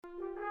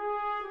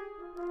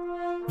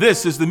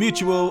This is the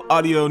Mutual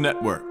Audio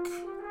Network.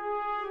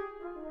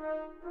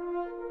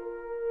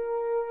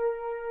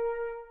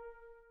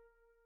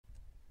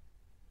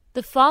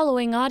 The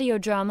following audio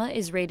drama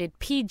is rated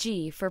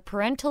PG for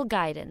parental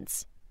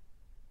guidance.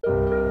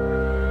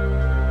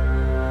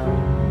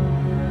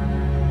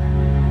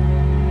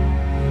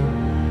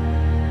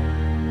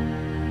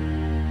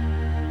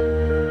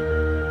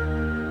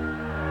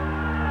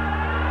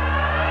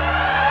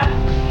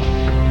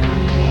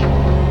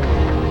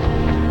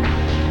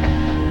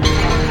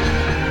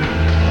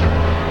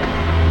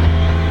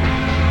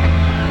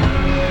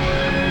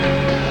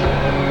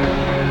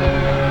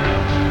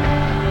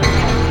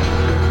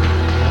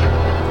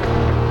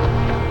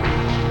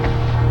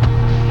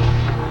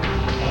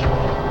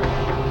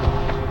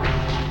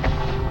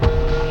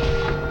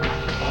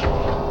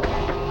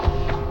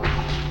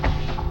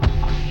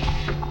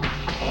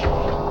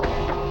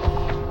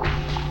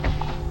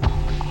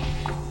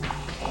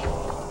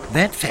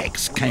 That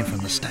fax came from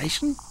the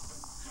station?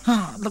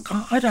 Oh, look,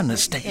 I don't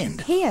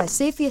understand. Here,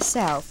 see for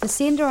yourself. The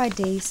sender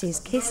ID says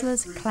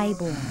Kessler's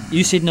Claiborne.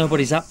 You said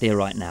nobody's up there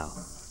right now.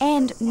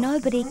 And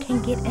nobody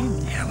can get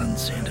in. Helen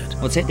sent it.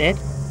 What's that, Dad?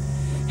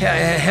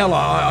 Hell,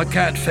 I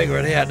can't figure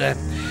it out.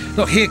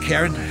 Look, here,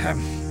 Karen.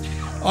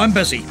 I'm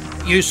busy.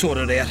 You sort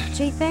it out.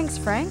 Gee, thanks,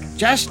 Frank.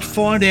 Just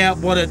find out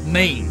what it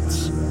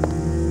means.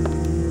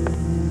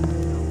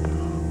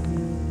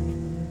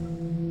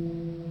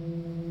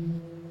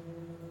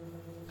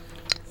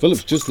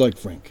 Philip's just like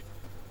Frank.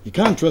 You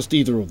can't trust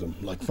either of them,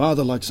 like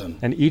father, like son.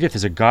 And Edith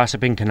is a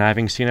gossiping,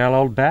 conniving, senile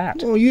old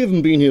bat. Oh, you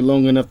haven't been here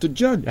long enough to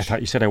judge. I thought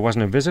you said I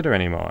wasn't a visitor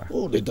anymore.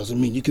 Oh, that doesn't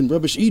mean you can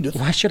rubbish Edith.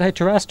 Why should I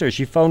trust her?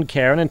 She phoned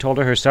Karen and told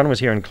her son was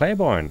here in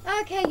Claiborne.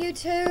 Okay, you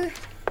two.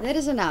 That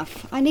is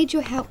enough. I need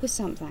your help with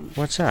something.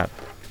 What's up?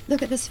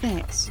 Look at this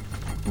fax.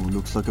 Oh,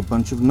 looks like a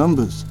bunch of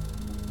numbers.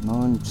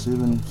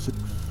 976.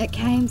 It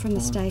came from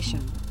the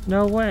station.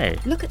 No way.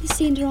 Look at the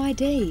sender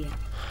ID.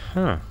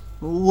 Huh.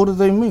 What do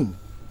they mean?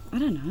 I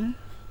don't know.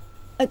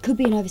 It could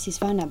be an overseas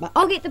phone number.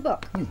 I'll get the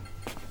book.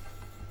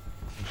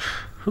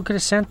 Who could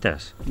have sent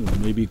this? Well,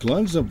 maybe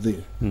Clive's up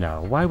there.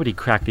 No, why would he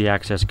crack the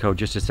access code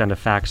just to send a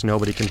fax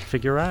nobody can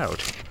figure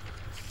out?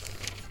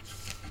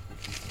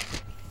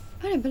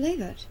 I don't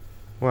believe it.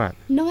 What?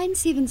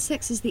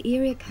 976 is the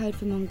area code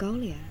for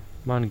Mongolia.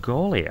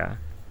 Mongolia?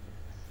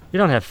 You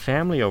don't have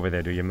family over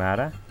there, do you,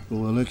 Mata?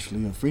 Well,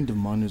 actually, a friend of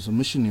mine is a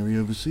missionary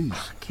overseas.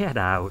 Get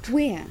out.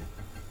 Where?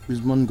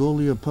 Is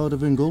Mongolia part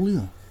of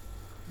Angola?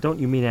 Don't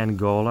you mean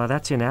Angola?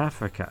 That's in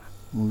Africa.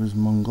 Well, is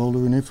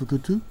Mongolia in Africa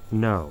too?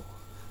 No.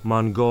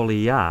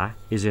 Mongolia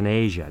is in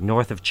Asia,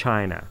 north of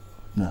China.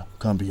 No,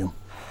 can't be him.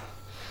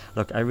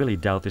 Look, I really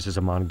doubt this is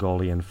a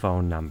Mongolian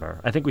phone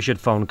number. I think we should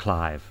phone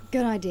Clive.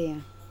 Good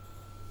idea.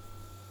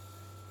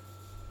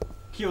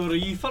 Kia ora,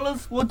 you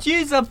fellas. What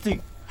you's up to?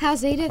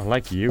 How's Edith?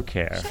 Like you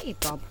care. Shut your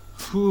gob.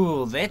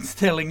 Phew, that's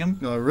telling him.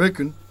 I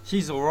reckon.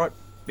 She's all right.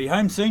 Be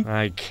home soon.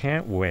 I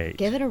can't wait.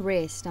 Give it a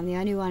rest. I'm the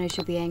only one who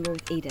should be angry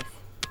with Edith.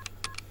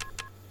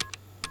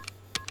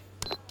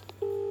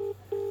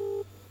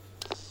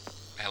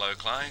 Hello,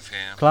 Clive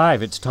here.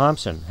 Clive, it's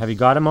Thompson. Have you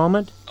got a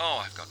moment?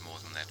 Oh, I've got more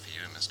than that for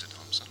you, Mr.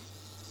 Thompson.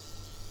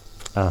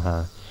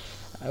 Uh-huh.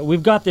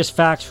 We've got this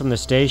fax from the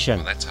station.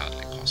 Well, that's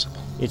hardly possible.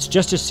 It's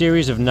just a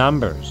series of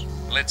numbers.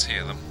 Let's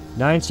hear them.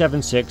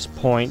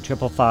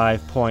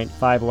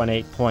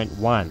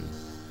 976.555.518.1.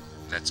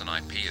 That's an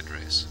IP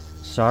address.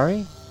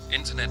 Sorry?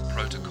 Internet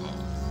protocol.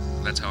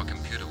 That's how a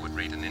computer would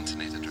read an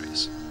internet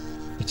address.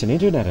 It's an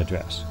internet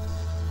address.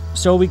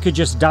 So we could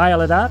just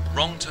dial it up?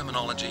 Wrong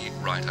terminology,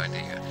 right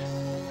idea.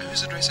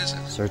 Whose address is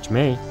it? Search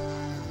me.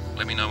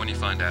 Let me know when you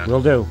find out.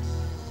 Will do.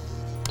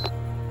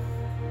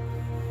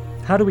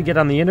 How do we get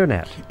on the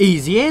internet?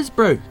 Easy as,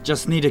 bro.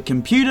 Just need a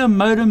computer,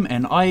 modem,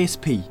 and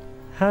ISP.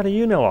 How do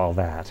you know all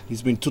that?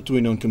 He's been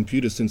tutoring on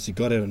computers since he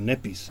got out of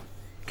nappies.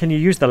 Can you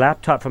use the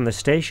laptop from the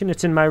station?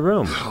 It's in my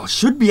room. Oh,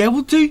 should be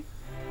able to.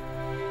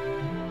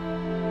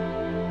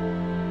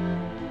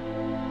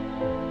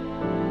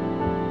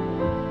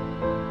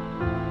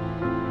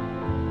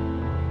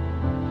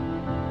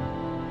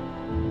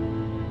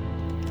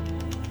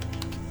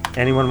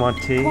 Anyone want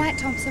tea? Quiet,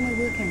 Thompson,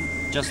 we're working.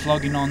 Just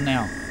logging on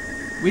now.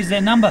 Where's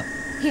that number?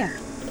 Here.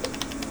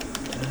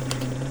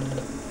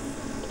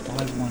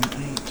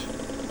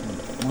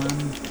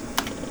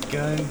 518.1.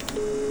 Go.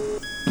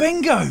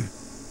 Bingo!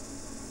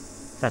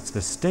 That's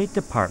the State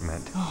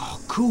Department. Oh,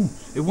 cool.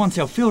 It wants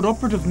our field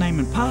operative name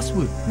and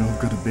password.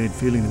 I've got a bad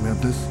feeling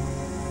about this.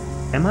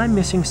 Am I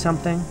missing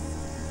something?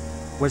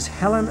 Was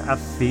Helen a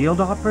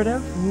field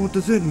operative? What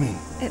does that mean?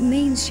 It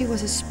means she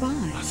was a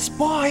spy. A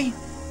spy?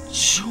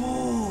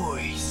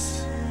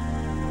 Choice.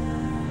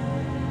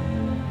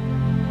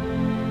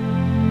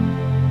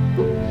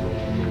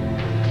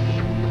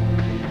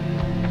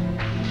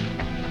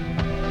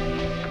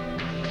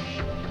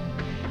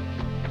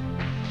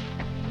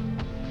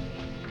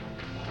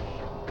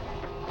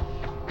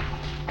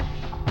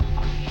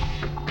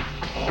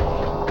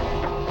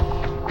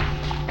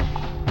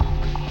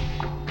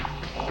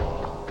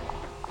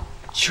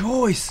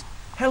 Choice.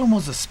 Helen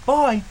was a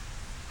spy?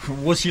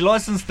 Was she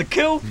licensed to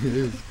kill?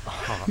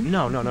 Oh,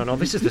 no.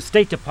 This is the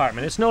State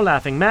Department. It's no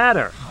laughing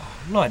matter.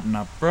 Lighten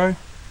up, bro.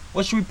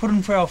 What should we put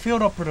in for our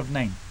field operative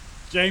name?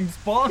 James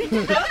Bond?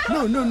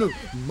 No.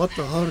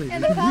 Mata Hari.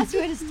 And the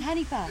password is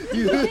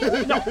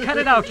Tanipa. No, cut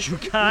it out, you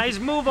guys.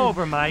 Move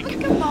over,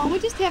 Mike. Come on, we're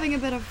just having a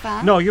bit of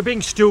fun. No, you're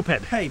being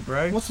stupid. Hey,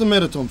 bro. What's the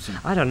matter, Thompson?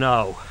 I don't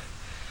know.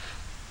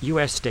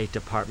 U.S. State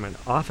Department,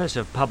 Office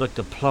of Public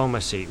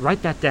Diplomacy.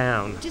 Write that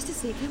down. Just a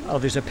second. Oh,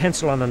 there's a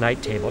pencil on the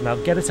night table. Now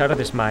get us out of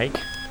this, Mike.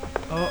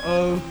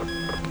 Uh-oh.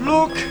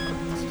 Look!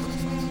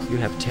 You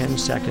have 10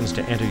 seconds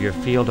to enter your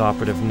field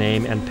operative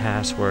name and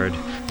password.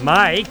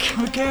 Mike!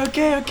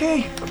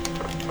 Okay.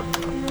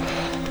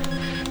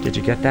 Did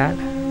you get that?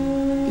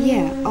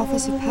 Yeah,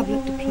 Office of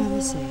Public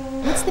Diplomacy.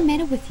 What's the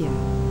matter with you?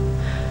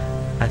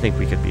 I think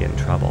we could be in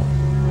trouble.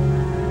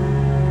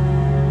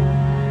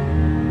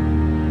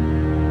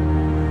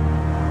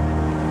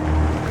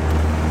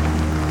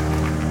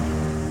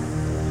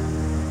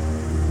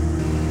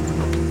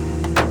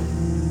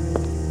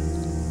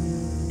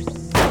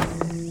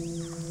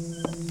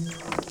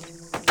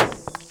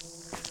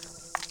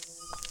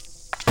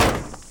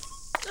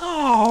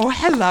 Oh,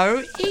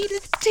 hello,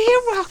 Edith, dear.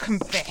 Welcome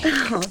back.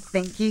 Oh,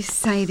 thank you,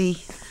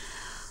 Sadie.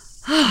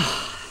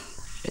 Oh,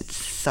 it's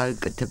so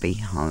good to be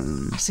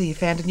home. I see you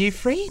found a new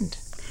friend.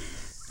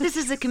 This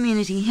is a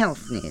community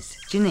health nurse,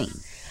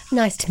 Janine.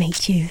 Nice to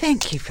meet you.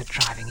 Thank you for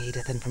driving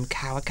Edith in from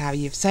Kawakawa.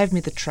 You've saved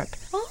me the trip.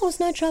 Oh, it's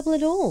no trouble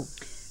at all.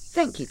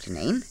 Thank you,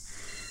 Janine.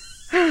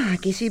 I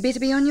guess you better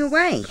be on your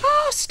way.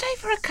 Oh, stay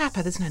for a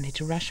cuppa. There's no need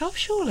to rush off,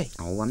 surely.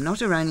 Oh, I'm not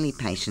her only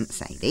patient,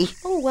 Sadie.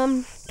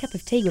 Oh, cup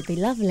of tea would be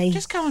lovely.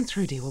 Just go on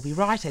through, dear. We'll be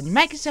right in.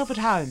 Make yourself at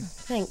home.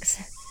 Thanks.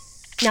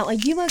 Now, are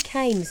you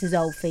okay, Mrs.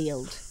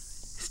 Oldfield?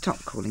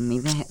 Stop calling me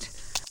that.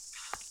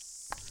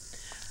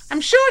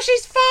 I'm sure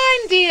she's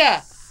fine,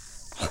 dear.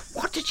 Oh,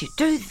 what did you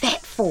do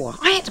that for?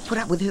 I had to put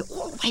up with her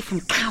all the way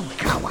from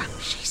Kawakawa.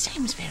 She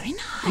seems very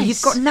nice. Oh,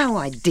 you've got no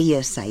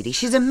idea, Sadie.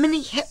 She's a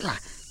mini Hitler.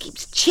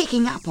 Keeps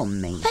checking up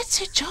on me. That's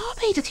her job,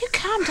 Edith. You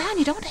calm down.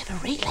 You don't have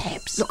a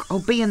relapse. Look, I'll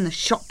be in the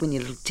shop when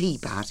your little tea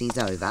party's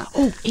over.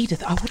 Oh,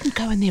 Edith, I wouldn't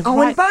go in there Oh,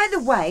 right... and by the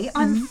way,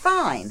 I'm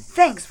fine.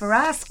 Thanks for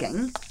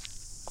asking.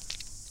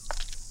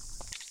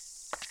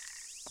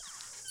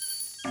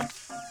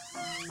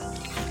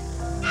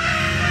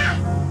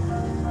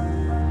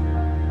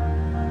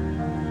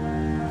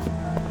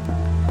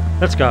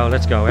 Let's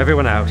go.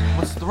 Everyone out.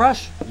 What's the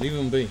rush? Leave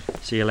him be.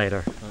 See you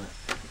later.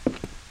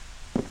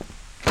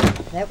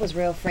 That was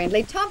real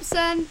friendly.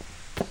 Thompson!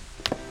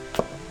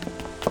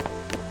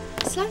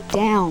 Slow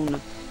down.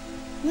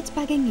 What's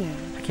bugging you?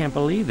 I can't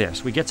believe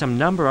this. We get some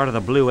number out of the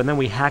blue and then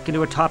we hack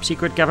into a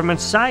top-secret government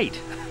site.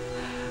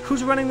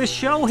 Who's running the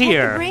show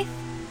here? Take a breath.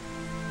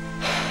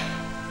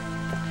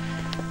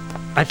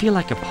 I feel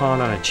like a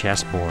pawn on a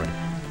chessboard.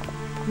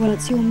 Well,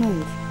 it's your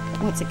move.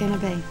 What's it gonna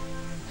be?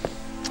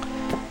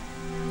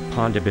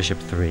 Pawn to Bishop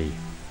 3.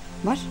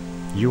 What?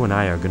 You and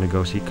I are going to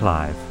go see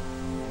Clive.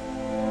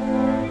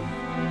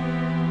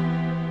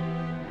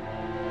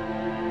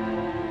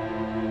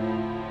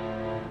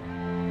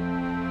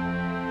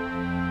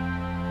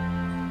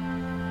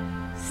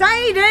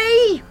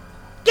 Sadie!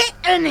 Get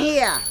in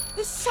here!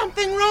 There's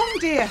something wrong,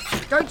 dear.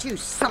 Don't you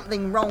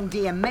something wrong,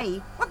 dear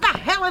me. What the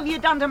hell have you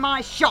done to my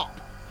shop?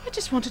 I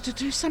just wanted to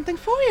do something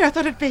for you. I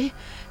thought it'd be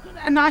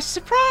a nice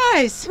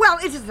surprise. Well,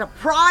 it's a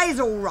surprise,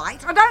 all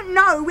right. I don't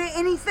know where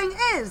anything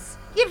is.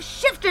 You've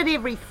shifted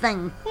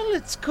everything. Well,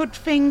 it's good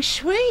feng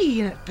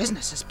shui.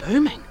 Business is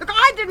booming. Look,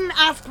 I didn't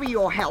ask for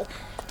your help.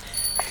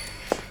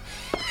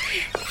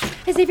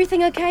 Is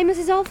everything okay,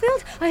 Mrs.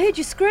 Oldfield? I heard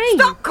you scream.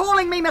 Stop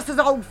calling me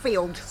Mrs.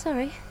 Oldfield.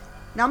 Sorry.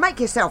 Now make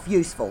yourself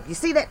useful. You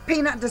see that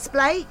peanut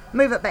display?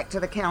 Move it back to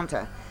the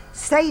counter.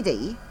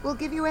 Sadie will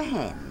give you a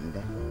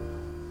hand.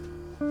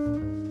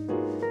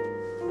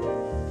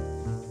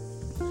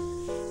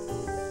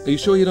 Are you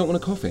sure you don't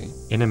want a coffee?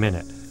 In a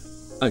minute.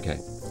 Okay,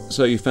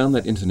 so you found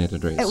that internet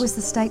address? It was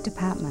the State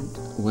Department.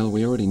 Well,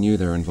 we already knew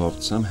they were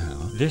involved somehow.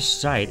 This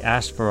site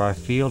asked for our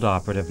field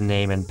operative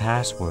name and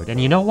password,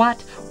 and you know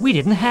what? We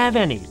didn't have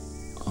any.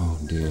 Oh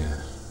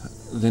dear.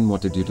 Then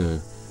what did you do?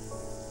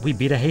 We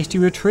beat a hasty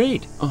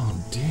retreat.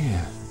 Oh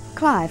dear.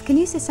 Clive, can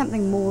you say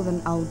something more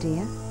than "oh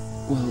dear"?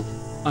 Well,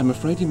 I'm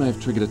afraid you may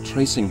have triggered a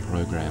tracing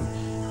program.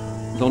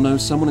 They'll know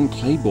someone in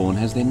Claiborne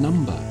has their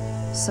number.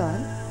 So?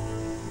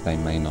 They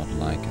may not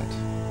like it.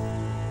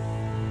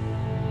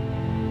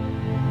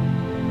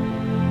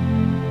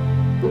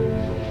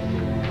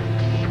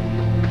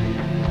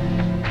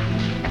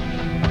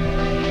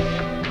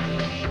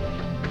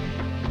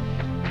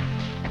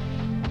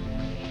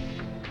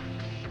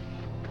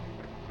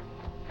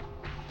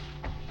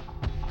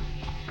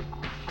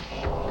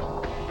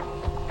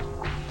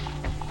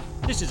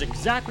 This is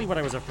exactly what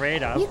I was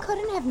afraid of. You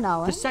couldn't have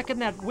known. The second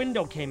that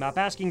window came up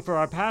asking for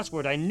our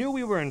password, I knew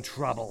we were in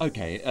trouble.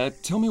 Okay,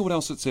 tell me what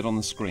else it said on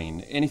the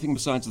screen. Anything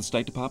besides the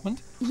State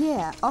Department?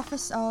 Yeah,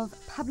 Office of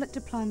Public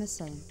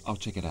Diplomacy. I'll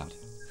check it out.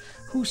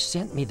 Who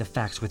sent me the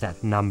fax with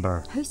that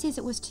number? Who says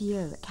it was to you?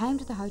 It came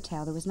to the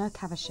hotel. There was no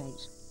cover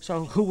sheet.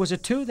 So who was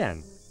it to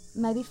then?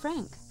 Maybe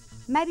Frank.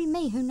 Maybe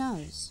me, who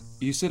knows?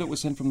 You said it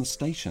was sent from the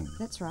station.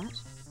 That's right.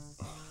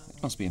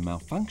 It must be a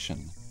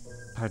malfunction.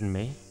 Pardon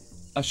me?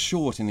 A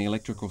short in the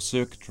electrical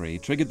circuitry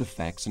triggered the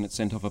fax and it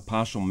sent off a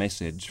partial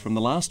message from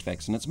the last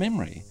fax in its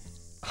memory.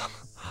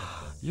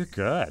 You're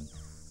good.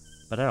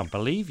 But I don't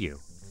believe you.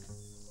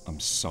 I'm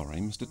sorry,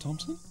 Mr.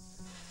 Thompson.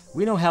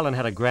 We know Helen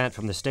had a grant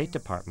from the State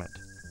Department.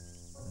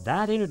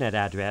 That internet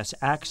address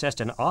accessed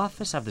an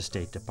office of the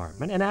State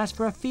Department and asked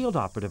for a field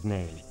operative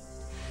name.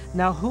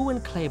 Now, who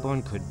in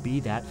Claiborne could be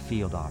that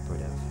field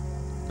operative?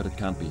 But it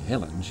can't be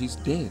Helen. She's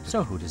dead.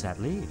 So who does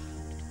that leave?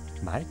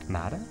 Mike,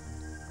 Mata,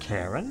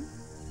 Karen,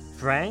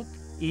 Frank,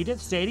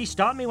 Edith, Sadie?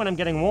 Stop me when I'm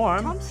getting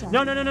warm. Thompson.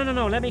 No.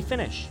 Let me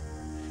finish.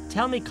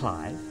 Tell me,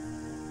 Clive.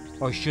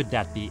 Or should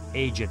that be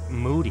Agent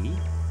Moody?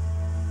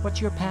 What's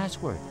your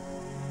password?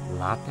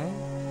 Latte?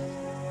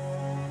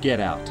 Get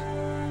out.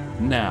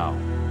 Now.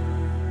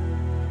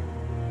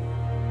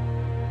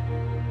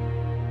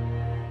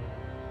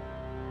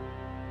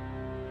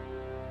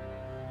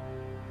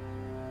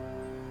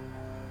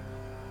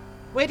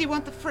 Where do you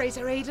want the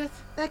freezer,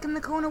 Edith? Back in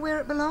the corner where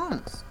it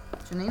belongs.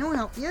 Janine will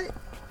help you.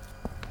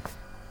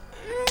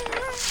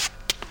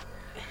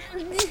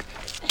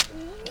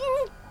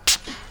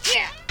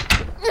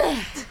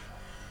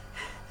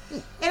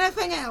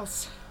 Anything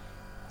else?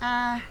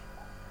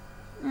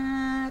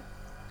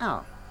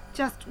 Oh,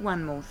 just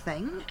one more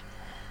thing.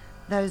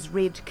 Those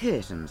red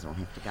curtains will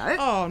have to go.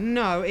 Oh,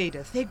 no,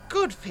 Edith. They're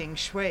good feng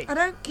shui. I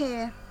don't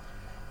care.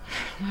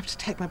 I'll have to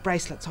take my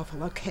bracelets off or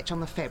they'll catch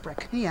on the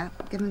fabric. Here,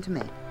 give them to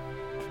me.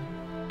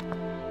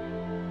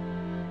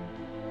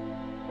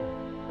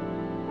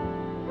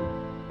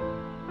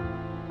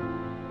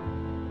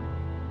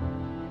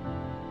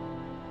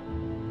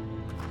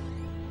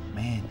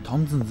 Man,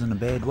 Thompson's in a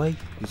bad way.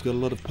 He's got a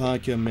lot of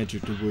parkour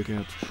magic to work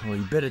out. Well,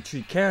 you better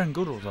treat Karen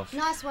Goodalls off.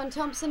 Nice one,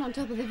 Thompson. On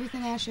top of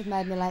everything else, you've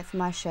made me late for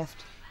my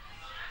shift.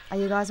 Are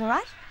you guys all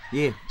right?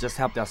 Yeah, just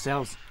helped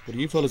ourselves. What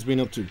have you fellas been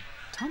up to?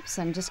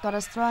 Thompson just got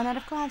us thrown out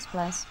of Clive's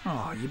place.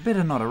 Oh, you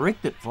better not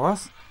erect it for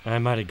us. I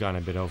might have gone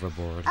a bit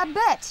overboard. A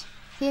bit.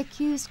 He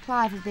accused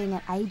Clive of being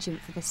an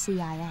agent for the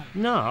CIA.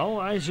 No,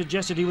 I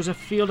suggested he was a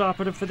field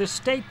operative for the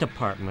State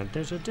Department.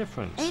 There's a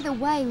difference. Either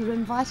way, we were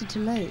invited to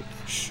leave.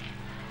 Shh.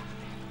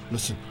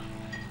 Listen.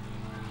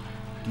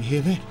 Do you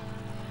hear that?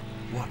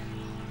 What?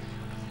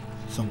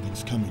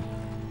 Something's coming.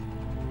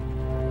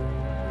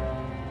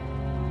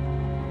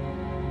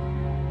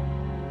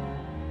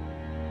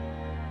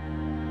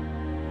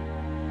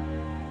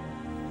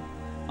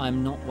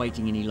 I'm not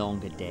waiting any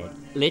longer, Dad.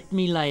 Let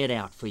me lay it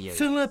out for you.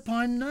 Philip,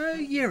 I know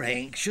you're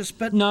anxious,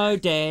 but... No,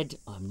 Dad,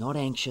 I'm not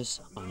anxious.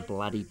 I'm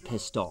bloody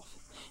pissed off.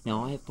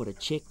 Now, I have put a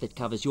cheque that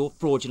covers your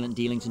fraudulent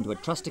dealings into a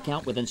trust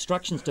account with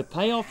instructions to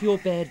pay off your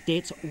bad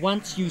debts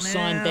once you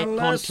sign that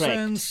contract.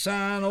 Listen,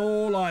 son,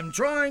 all I'm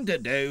trying to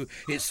do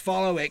is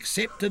follow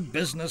accepted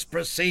business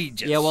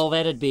procedures. Yeah, well,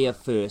 that'd be a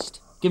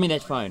first. Give me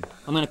that phone.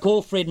 I'm going to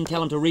call Fred and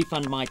tell him to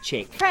refund my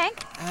cheque.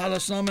 Frank?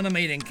 Listen, I'm in a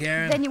meeting,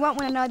 Karen. Then you won't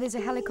want to know there's a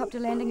helicopter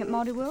landing at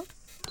Multiworld?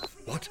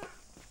 What?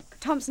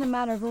 Thompson and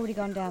Mata have already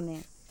gone down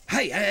there.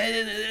 Hey,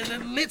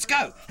 let's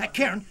go.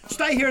 Karen,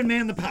 stay here and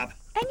man the pub.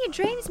 And your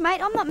dreams, mate.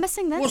 I'm not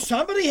missing this. Well,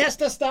 somebody has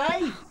to stay.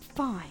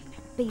 Fine.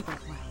 Be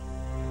that way.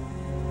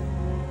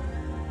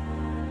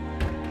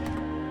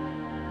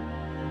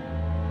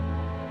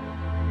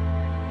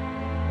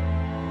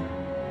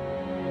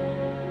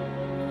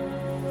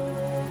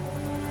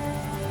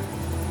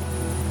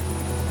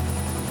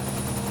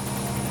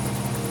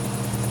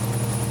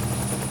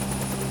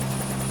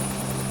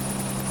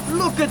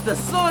 Look at the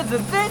size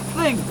of that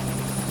thing!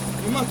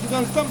 You must have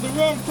done something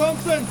wrong,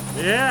 Thompson.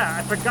 Yeah,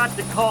 I forgot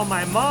to call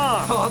my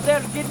mom. Oh,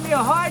 that'll get me a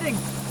hiding.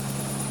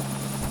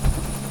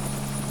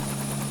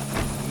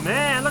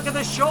 Man, look at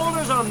the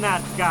shoulders on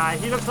that guy.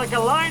 He looks like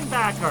a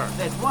linebacker.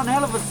 That's one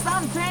hell of a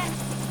suntan.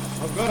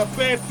 I've got a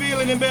bad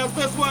feeling about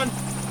this one.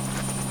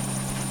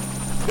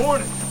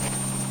 Morning.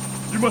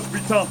 You must be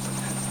Thompson.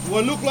 Do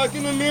I look like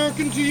an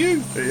American to you?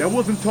 Hey, I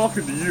wasn't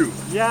talking to you.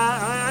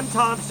 Yeah, I'm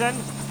Thompson.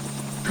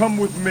 Come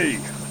with me.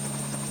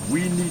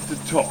 We need to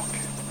talk.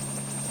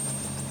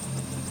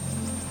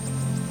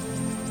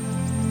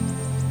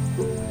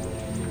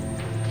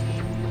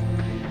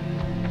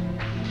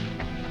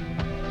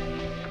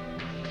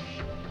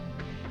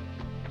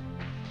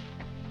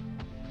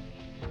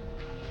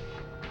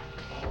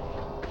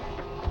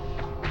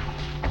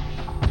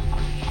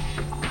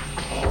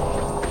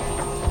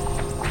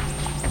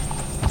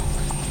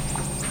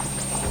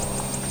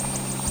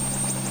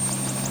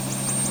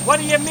 What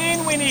do you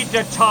mean we need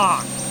to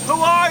talk? Who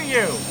are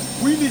you?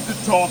 We need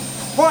to talk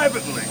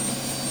privately.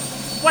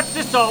 What's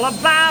this all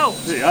about?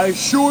 Hey, I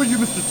assure you,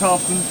 Mr.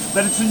 Thompson,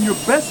 that it's in your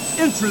best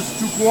interest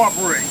to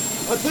cooperate.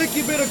 I think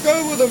you better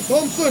go with him,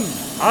 Thompson.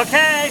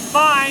 Okay,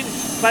 fine.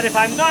 But if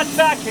I'm not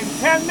back in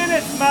 10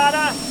 minutes,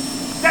 Mata,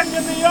 send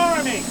in the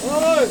army.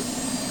 Oh,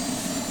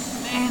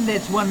 Man,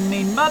 that's one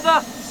mean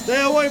mother.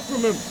 stay away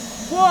from him.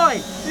 Why?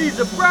 He's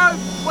a bro.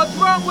 What's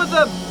wrong with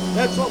him?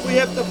 That's what we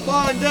have to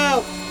find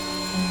out.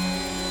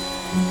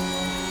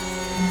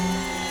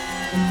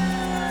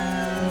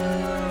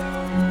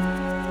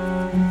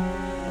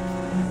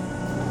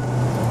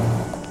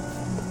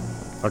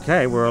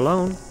 Okay, we're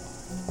alone.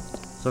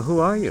 So who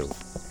are you?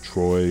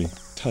 Troy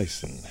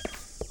Tyson.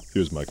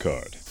 Here's my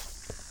card.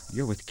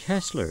 You're with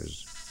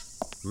Kessler's.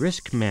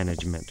 Risk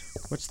management.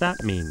 What's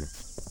that mean?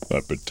 I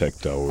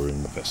protect our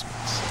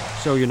investments.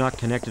 So you're not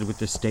connected with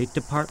the State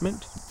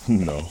Department?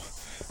 No.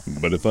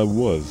 But if I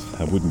was,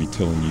 I wouldn't be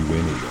telling you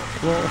anyway.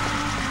 Well,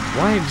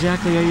 why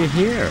exactly are you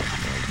here?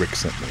 Rick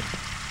sent me.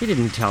 He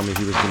didn't tell me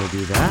he was going to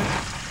do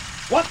that.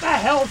 What the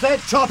hell's that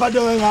chopper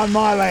doing on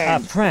my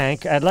land?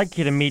 Frank, I'd like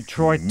you to meet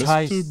Troy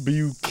Tyson. Mr.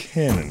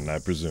 Buchanan, I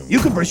presume. You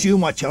can presume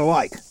what you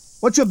like.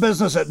 What's your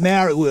business at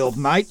Maryworld,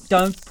 mate?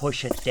 Don't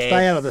push it, Dad.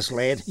 Stay out of this,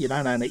 lad. You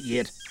don't own it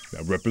yet.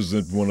 I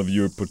represent one of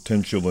your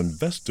potential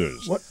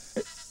investors. What?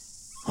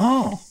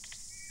 Oh,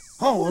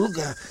 well, look,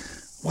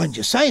 why didn't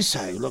you say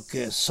so? Look,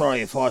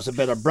 sorry if I was a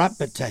bit abrupt,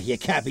 but you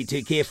can't be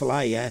too careful,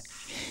 eh?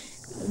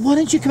 Why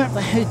don't you come up to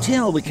the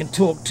hotel? We can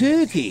talk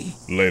turkey.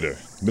 Later.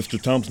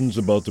 Mr. Thompson's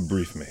about to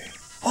brief me.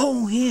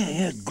 Oh,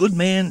 yeah, good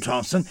man,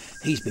 Thompson.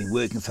 He's been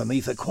working for me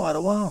for quite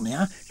a while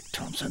now.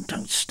 Thompson,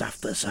 don't stuff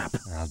this up.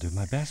 I'll do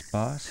my best,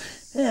 boss.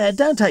 Yeah,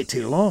 don't take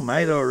too long,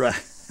 mate, or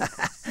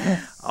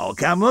I'll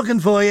come looking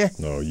for you.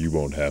 No, you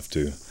won't have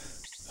to.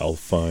 I'll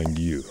find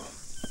you.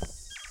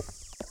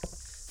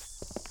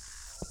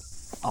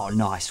 Oh,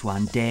 nice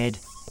one, Dad.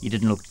 You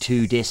didn't look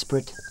too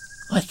desperate.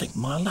 I think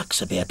my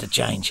luck's about to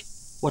change.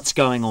 What's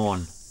going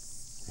on?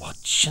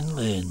 Watch and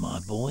learn, my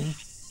boy.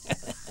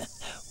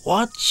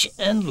 Watch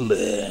and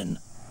learn.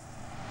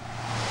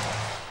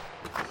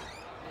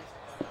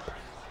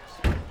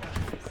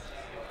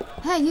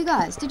 Hey, you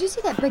guys, did you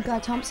see that big guy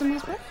Thompson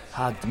was with?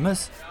 Hard to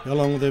miss. How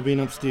long have they been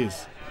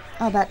upstairs?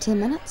 Oh, about 10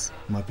 minutes.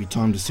 Might be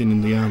time to send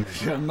in the army.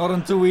 Yeah, not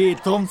until we hear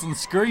Thompson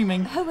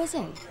screaming. Who is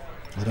he?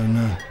 I don't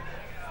know.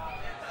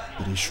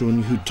 But he sure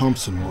knew who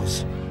Thompson was.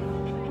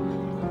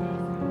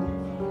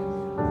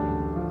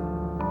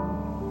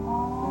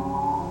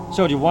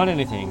 So do you want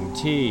anything?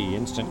 Tea,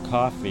 instant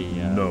coffee?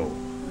 No.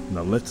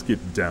 Now let's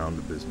get down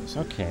to business.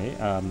 Okay,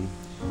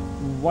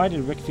 why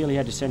did Rick feel he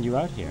had to send you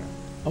out here?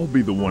 I'll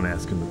be the one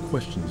asking the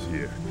questions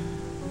here.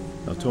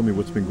 Now tell me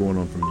what's been going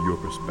on from your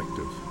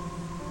perspective.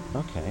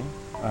 Okay.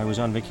 I was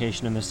on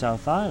vacation in the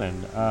South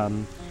Island.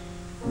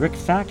 Rick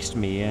faxed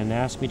me and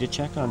asked me to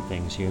check on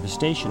things here. The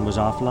station was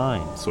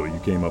offline. So you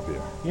came up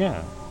here?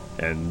 Yeah.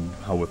 And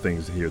how were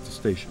things here at the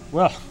station?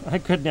 Well, I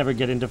could never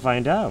get in to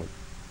find out.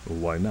 Well,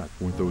 why not?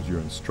 Weren't those your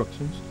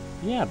instructions?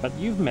 Yeah, but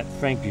you've met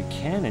Frank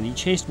Buchanan. He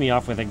chased me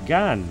off with a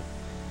gun.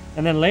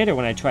 And then later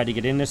when I tried to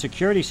get in, the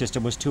security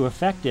system was too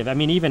effective. I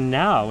mean, even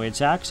now,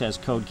 its access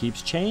code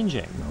keeps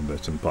changing. No,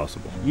 that's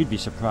impossible. You'd be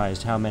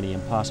surprised how many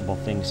impossible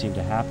things seem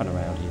to happen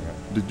around here.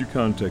 Did you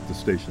contact the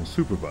station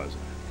supervisor?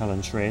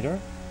 Helen Schrader?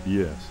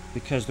 Yes.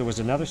 Because there was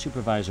another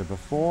supervisor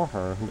before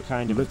her who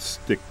kind of... Let's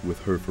stick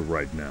with her for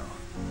right now.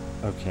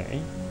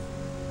 Okay.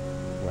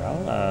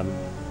 Well,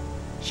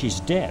 she's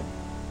dead.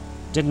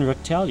 Didn't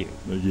Rick tell you?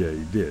 Yeah,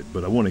 he did,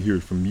 but I want to hear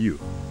it from you.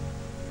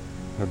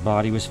 Her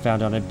body was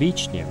found on a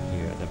beach near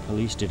here. The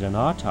police did an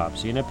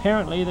autopsy, and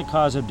apparently the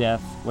cause of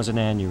death was an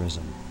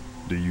aneurysm.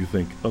 Do you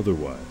think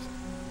otherwise?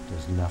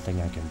 There's nothing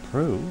I can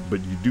prove.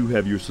 But you do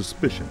have your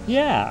suspicions.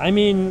 Yeah, I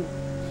mean,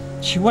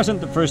 she wasn't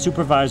the first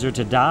supervisor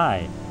to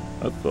die.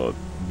 I thought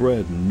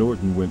Brad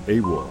Norton went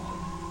AWOL.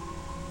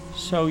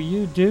 So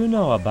you do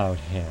know about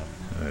him?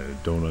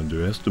 Don't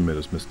underestimate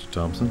us, Mr.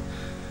 Thompson.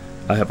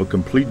 I have a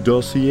complete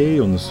dossier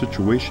on the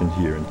situation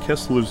here, and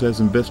Kessler's has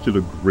invested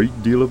a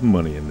great deal of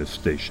money in this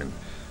station,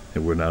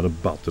 and we're not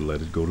about to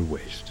let it go to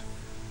waste.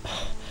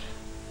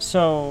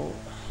 So,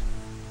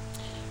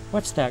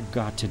 what's that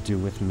got to do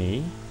with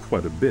me?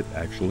 Quite a bit,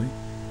 actually.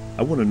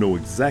 I want to know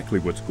exactly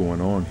what's going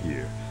on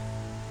here,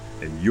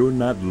 and you're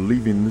not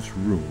leaving this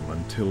room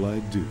until I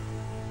do.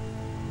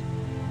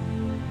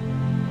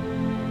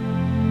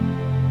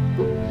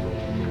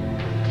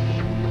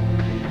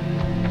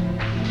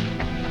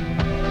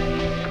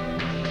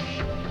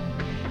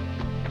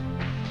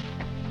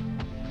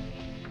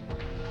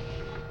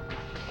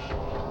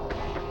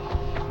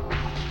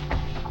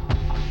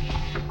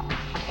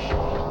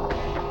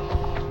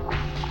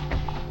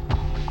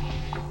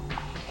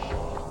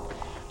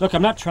 Look,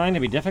 I'm not trying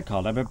to be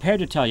difficult. I'm prepared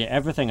to tell you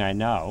everything I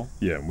know.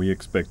 Yeah, and we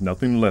expect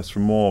nothing less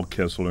from all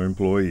Kessler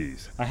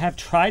employees. I have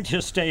tried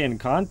to stay in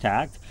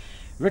contact.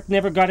 Rick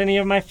never got any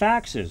of my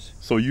faxes.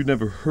 So you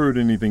never heard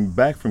anything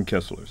back from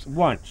Kessler's?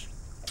 Once.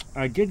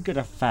 I did get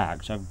a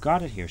fax. I've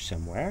got it here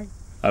somewhere.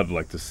 I'd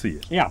like to see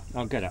it. Yeah,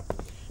 I'll get it.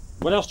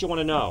 What else do you want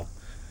to know?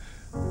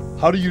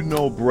 How do you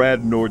know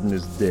Brad Norton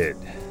is dead?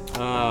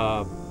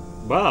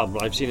 Well,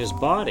 I've seen his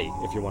body,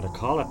 if you want to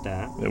call it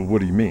that. What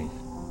do you mean?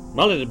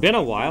 Well, it had been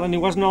a while, and he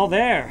wasn't all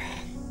there.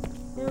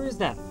 Where is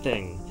that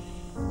thing?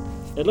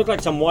 It looked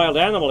like some wild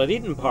animal had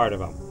eaten part of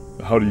him.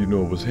 How do you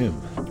know it was him?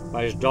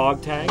 By his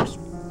dog tags.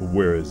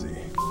 Where is he?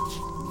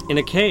 In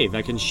a cave.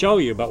 I can show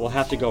you, but we'll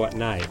have to go at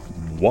night.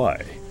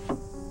 Why?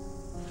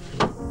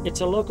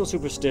 It's a local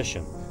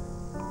superstition.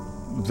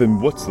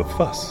 Then what's the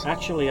fuss?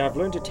 Actually, I've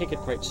learned to take it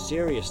quite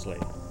seriously.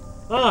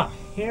 Ah,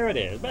 here it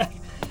is.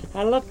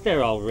 I looked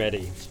there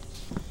already.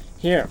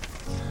 Here.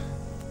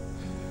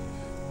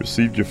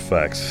 Received your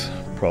fax.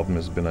 Problem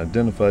has been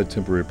identified.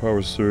 Temporary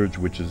power surge,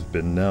 which has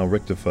been now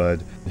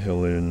rectified.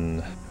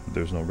 Helen,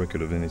 there's no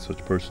record of any such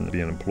person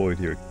being employed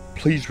here.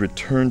 Please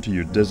return to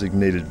your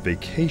designated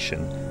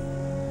vacation.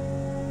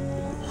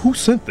 Who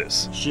sent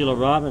this? Sheila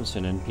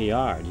Robinson in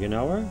PR. Do you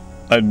know her?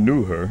 I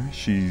knew her.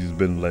 She's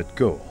been let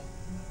go.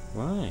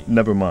 Why?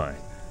 Never mind.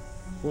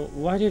 Well,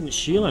 why didn't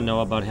Sheila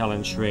know about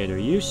Helen Schrader?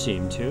 You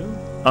seem to.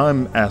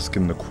 I'm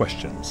asking the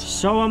questions.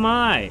 So am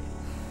I.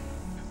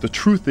 The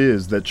truth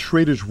is that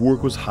Schrader's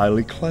work was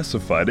highly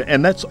classified,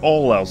 and that's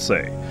all I'll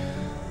say.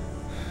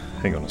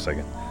 Hang on a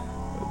second.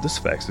 This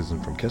fax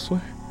isn't from Kessler.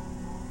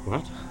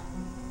 What?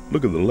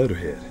 Look at the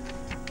letterhead.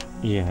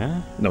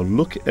 Yeah? Now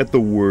look at the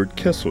word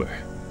Kessler.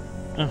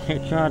 Oh my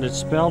God, it's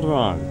spelled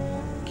wrong.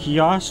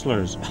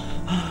 Kiosler's.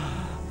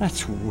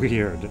 That's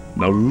weird.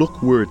 Now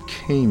look where it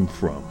came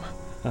from.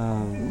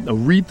 Now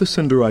read the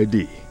sender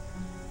ID.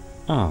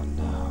 Oh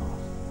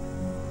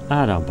no.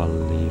 I don't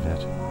believe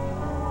it.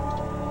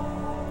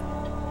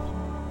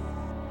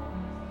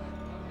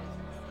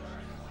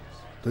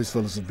 Those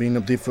fellas have been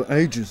up there for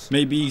ages.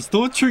 Maybe he's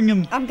torturing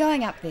him. I'm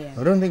going up there.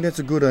 I don't think that's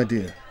a good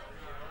idea.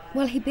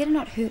 Well, he better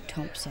not hurt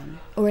Thompson,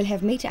 or he'll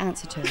have me to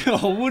answer to.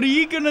 Oh, what are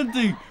you gonna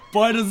do?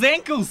 Bite his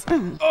ankles?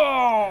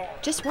 Oh!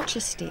 Just watch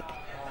your step.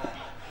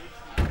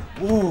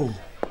 Whoa,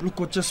 look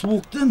what just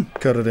walked in.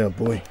 Cut it out,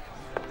 boy.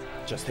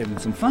 Just having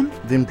some fun.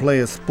 Then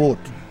play a sport.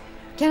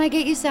 Can I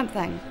get you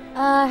something?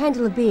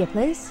 Handle of beer,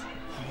 please.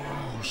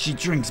 Oh, she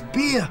drinks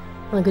beer.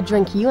 I could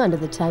drink you under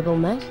the table,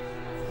 mate.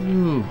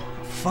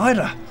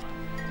 Fighter.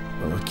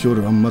 Kia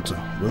ora, I'm Mata.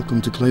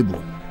 Welcome to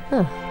Claiborne.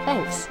 Oh,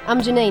 thanks.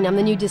 I'm Janine. I'm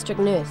the new district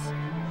nurse.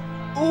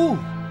 Oh,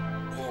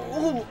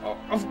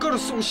 I've got a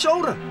sore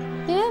shoulder.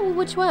 Yeah? Well,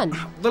 which one?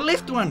 The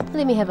left one.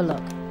 Let me have a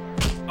look.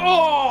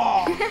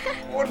 Oh!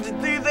 What did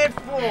you do that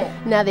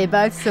for? Now they're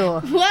both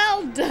sore.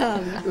 Well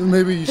done.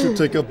 Maybe you should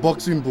take up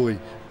boxing, boy.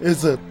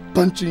 It's a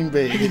punching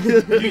bag.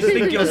 You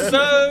think you're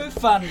so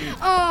funny.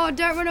 Oh,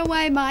 don't run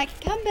away, Mike.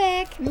 Come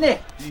back. Nah,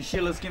 you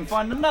Sheilas can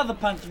find another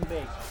punching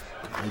bag.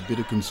 I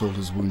better console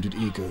his wounded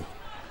ego.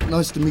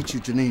 Nice to meet you,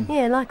 Janine.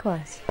 Yeah,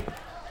 likewise.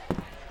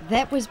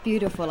 That was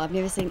beautiful. I've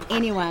never seen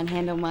anyone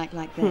handle Mike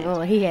like that.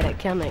 Oh, he had it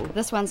coming.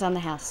 This one's on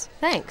the house.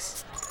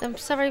 Thanks. I'm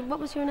sorry, what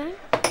was your name?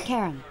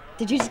 Karen,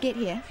 did you just get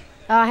here?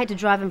 Oh, I had to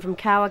drive him from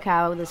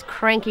Kawakawa with this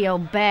cranky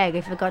old bag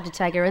who forgot to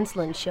take her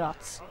insulin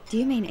shots. Do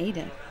you mean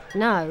Edith?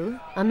 No,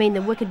 I mean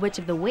the Wicked Witch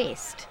of the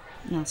West.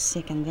 I'll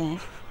second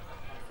that.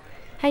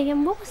 Hey,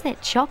 what was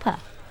that chopper?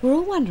 We're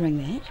all wondering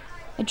that.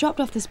 It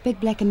dropped off this big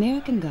black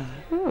American guy.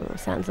 Oh,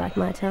 sounds like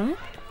my type.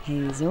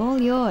 He's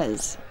all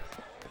yours.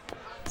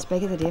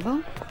 Speak of the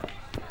devil.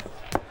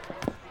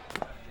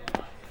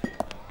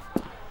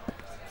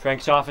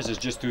 Frank's office is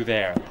just through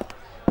there.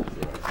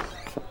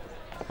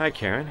 Hi,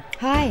 Karen.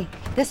 Hi,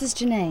 this is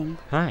Janine.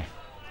 Hi.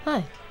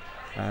 Hi.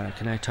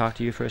 Can I talk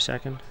to you for a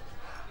second?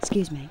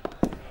 Excuse me.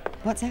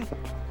 What's up?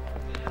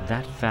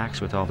 That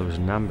fax with all those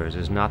numbers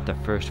is not the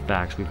first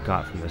fax we've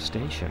got from the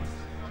station.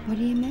 What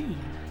do you mean?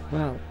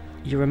 Well,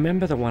 you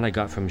remember the one I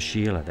got from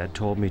Sheila that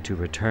told me to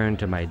return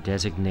to my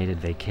designated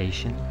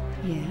vacation?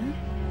 Yeah?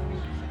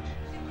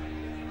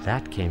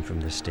 That came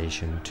from the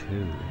station,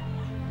 too.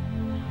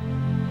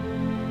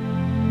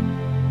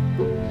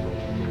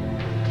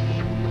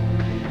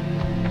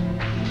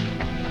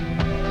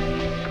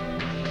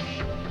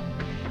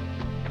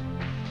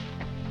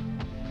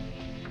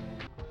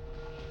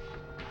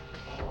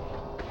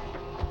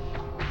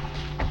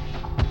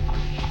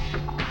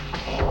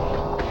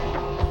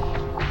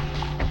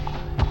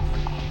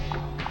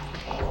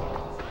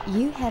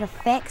 You had a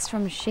fax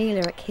from Sheila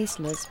at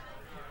Kessler's,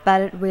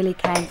 but it really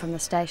came from the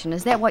station.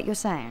 Is that what you're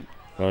saying?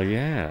 Well,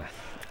 yeah.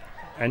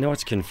 I know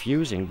it's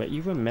confusing, but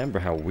you remember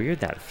how weird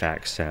that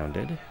fax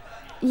sounded.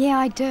 Yeah,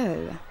 I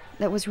do.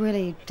 That was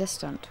really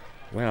distant.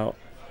 Well,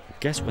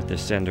 guess what the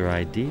sender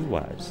ID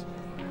was?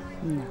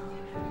 No,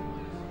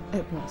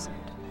 it wasn't.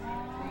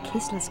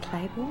 Kessler's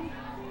Claiborne?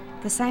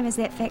 The same as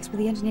that fax with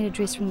the internet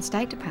address from the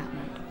State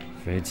Department.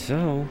 Afraid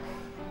so.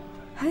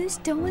 Who's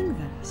doing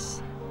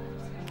this?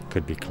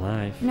 Could be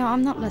Clive. No,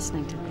 I'm not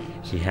listening to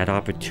that. He had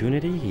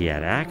opportunity, he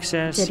had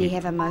access. Did he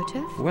have a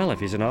motive? Well, if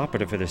he's an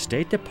operative for the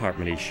State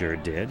Department, he sure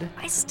did.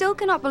 I still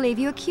cannot believe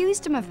you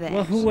accused him of that.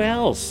 Well, who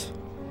else?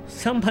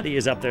 Somebody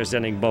is up there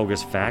sending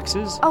bogus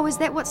faxes. Oh, is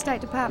that what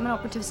State Department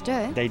operatives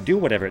do? They do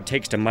whatever it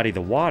takes to muddy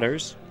the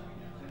waters.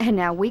 And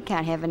now we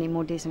can't have any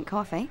more decent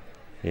coffee.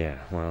 Yeah,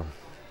 well,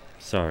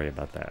 sorry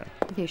about that.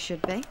 There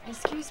should be.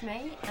 Excuse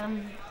me,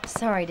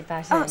 sorry to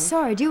butt Oh, in.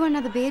 sorry, do you want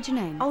another beer,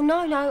 Janine? Oh,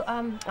 no,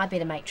 I'd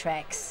better make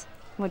tracks.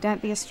 Well, don't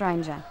be a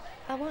stranger.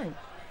 I won't.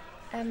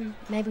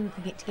 Maybe we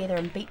could get together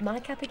and beat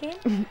Mike up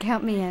again?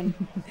 Count me in.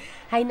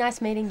 Hey,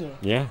 nice meeting you.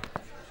 Yeah.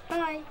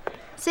 Bye.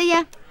 See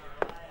ya.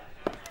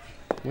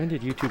 When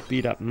did you two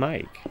beat up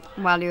Mike?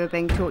 While you were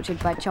being tortured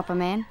by Chopper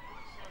Man.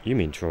 You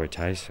mean Troy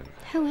Tyson.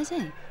 Who is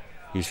he?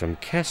 He's from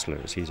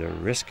Kessler's. He's a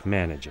risk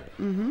manager.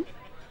 Mm-hmm.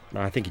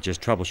 I think he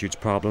just troubleshoots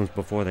problems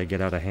before they get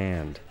out of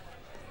hand.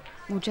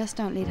 Well, just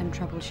don't let him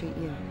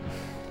troubleshoot you.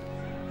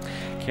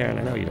 Karen,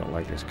 I know you don't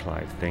like this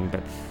Clive thing,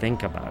 but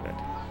think about it.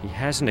 He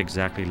hasn't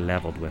exactly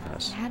leveled with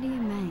us. How do you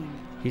mean?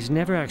 He's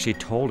never actually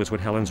told us what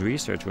Helen's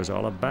research was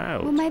all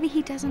about. Well, maybe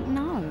he doesn't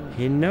know.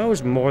 He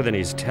knows more than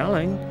he's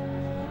telling.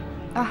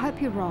 I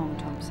hope you're wrong,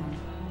 Thompson.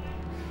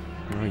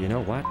 Well, you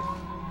know what?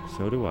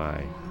 So do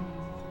I.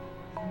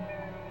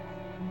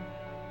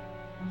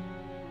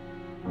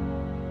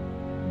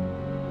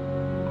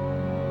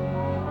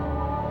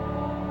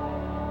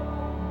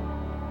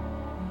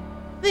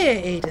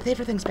 There, Edith,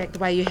 everything's back the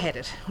way you had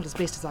it. Well, as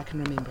best as I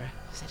can remember.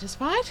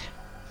 Satisfied?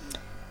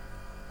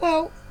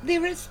 Well,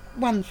 there is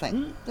one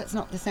thing that's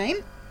not the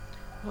same.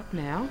 What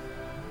now?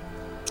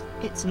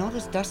 It's not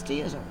as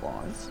dusty as it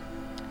was.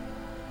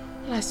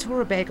 Well, I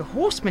saw a bag of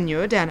horse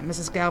manure down at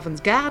Mrs.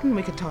 Galvin's garden.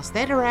 We could toss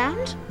that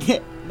around. Yeah,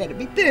 that'd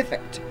be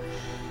perfect.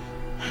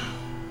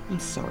 I'm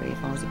sorry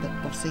if I was a bit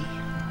bossy.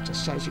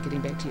 Just shows you're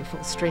getting back to your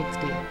full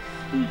strength, dear.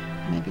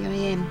 Maybe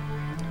I am.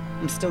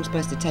 I'm still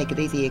supposed to take it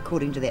easy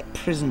according to that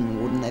prison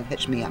warden they've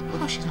hitched me up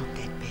with. Oh, she's not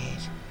that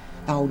bad.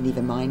 Oh,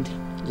 never mind.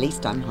 At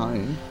least I'm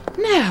home.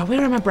 Now,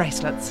 where are my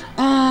bracelets?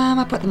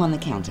 I put them on the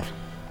counter.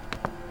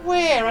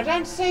 Where? I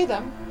don't see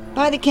them.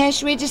 By the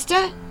cash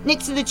register,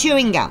 next to the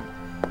chewing gum.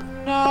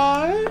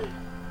 No.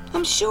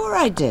 I'm sure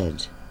I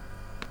did.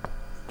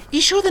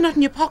 You sure they're not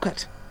in your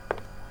pocket?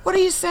 What are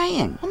you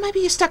saying? Or maybe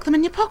you stuck them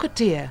in your pocket,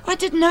 dear. I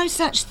did no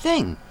such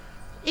thing.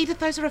 Edith,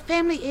 those are a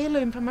family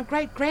heirloom from my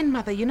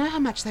great-grandmother. You know how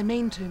much they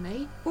mean to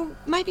me. Well,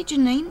 maybe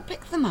Janine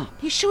picked them up.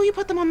 You sure you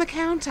put them on the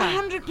counter?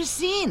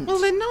 100%. Well,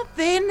 they're not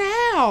there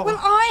now. Well,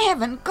 I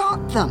haven't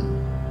got them.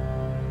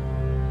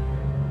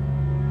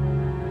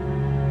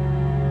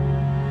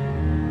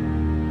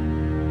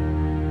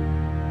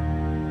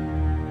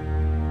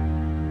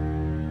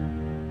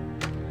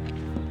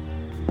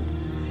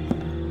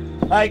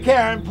 Hey,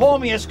 Karen, pour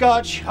me a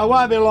scotch. I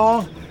won't be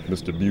long.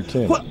 Mr.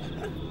 Buchanan, What?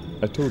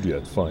 I told you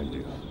I'd find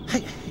you.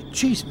 Hey,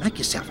 geez, make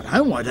yourself at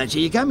home, why don't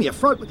you? You gave me a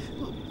fright.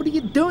 What are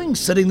you doing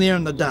sitting there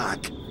in the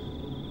dark?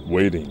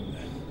 Waiting.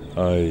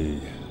 I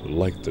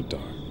like the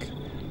dark.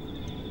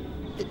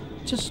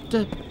 Just,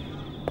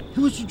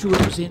 who did you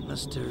represent,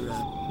 Mr.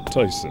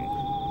 Tyson,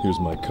 here's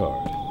my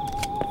card.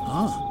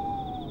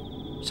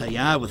 Oh. So you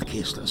are with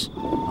Kesslers.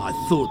 I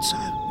thought so.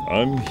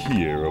 I'm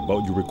here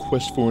about your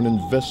request for an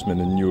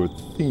investment in your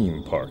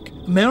theme park.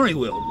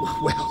 Marywill.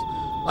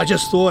 Well, I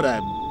just thought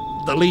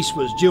the lease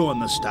was due on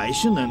the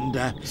station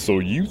and... So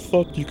you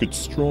thought you could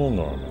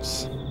strong-arm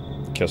us?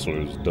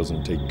 Kesslers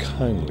doesn't take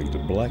kindly to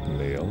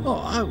blackmail. Oh,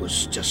 I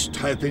was just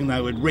hoping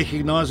they would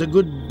recognise a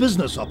good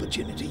business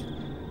opportunity.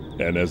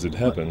 And as it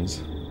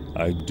happens,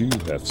 I do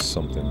have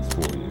something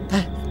for you.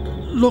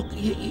 Look,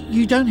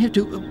 you don't have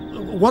to...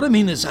 what I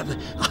mean is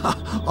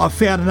I've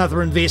found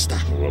another investor.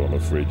 Well, I'm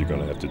afraid you're going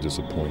to have to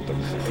disappoint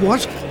them.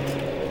 What?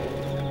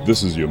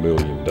 This is your $1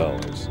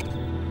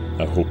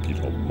 million. I hope you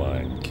don't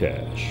mind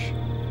cash.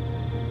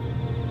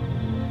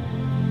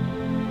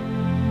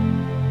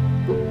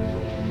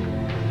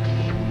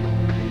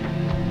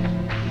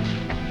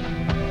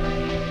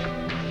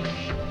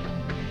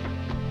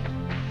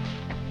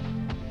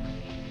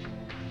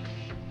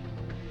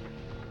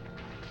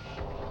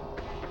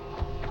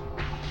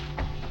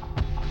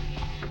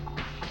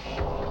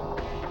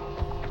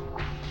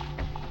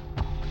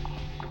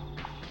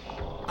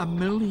 $1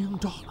 million?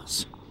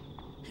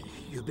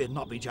 You better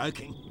not be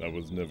joking. I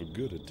was never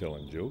good at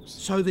telling jokes.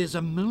 So there's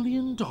 $1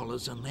 million in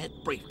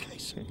that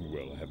briefcase?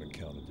 Well, I haven't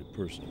counted it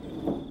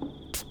personally.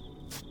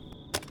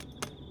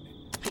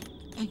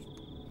 Hey,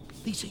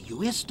 these are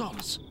US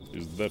dollars.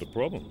 Is that a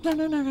problem? No,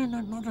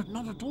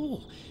 not at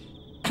all.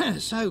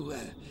 So,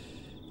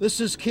 this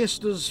is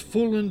Kessler's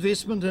full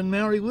investment in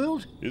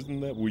Maryworld?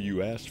 Isn't that where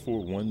you asked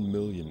for $1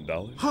 million?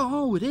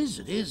 Oh, it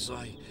is.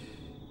 I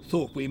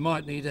thought we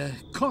might need a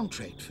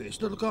contract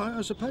first. Look,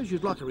 I suppose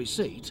you'd like a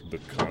receipt. The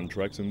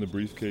contract's in the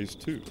briefcase,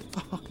 too.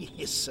 Oh,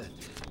 yes,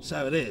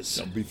 so it is.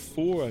 Now,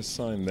 before I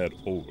sign that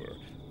over,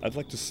 I'd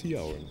like to see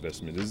our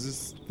investment. Is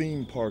this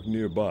theme park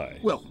nearby?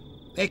 Well,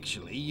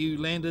 actually, you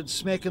landed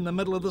smack in the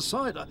middle of the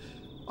site.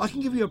 I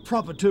can give you a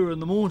proper tour in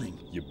the morning.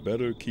 You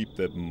better keep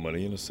that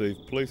money in a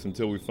safe place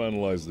until we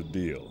finalize the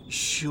deal.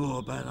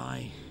 Sure, but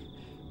I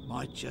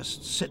might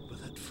just sit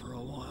with it for a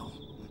while.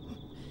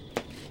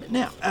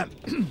 Now,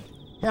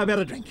 how about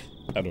a drink?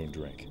 I don't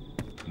drink.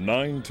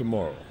 9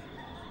 tomorrow.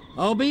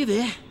 I'll be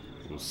there.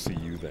 We'll see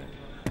you then.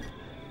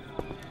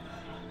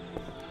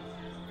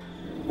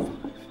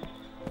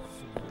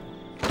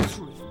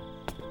 3,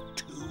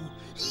 2...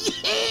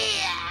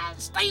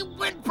 Yes! They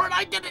went for it!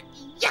 I did it!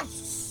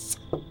 Yes!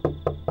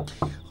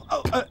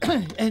 Oh,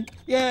 and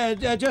yeah,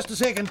 just a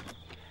second.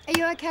 Are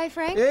you okay,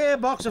 Frank? Yeah,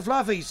 box of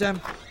fluffies.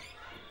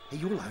 Are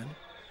you alone?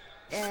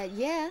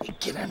 Yeah.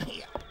 Get in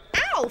here.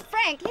 Ow,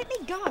 Frank, let me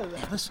go.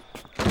 Now listen.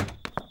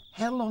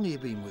 How long have you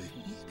been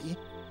working here, dear?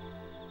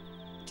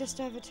 Just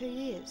over 2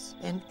 years.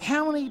 And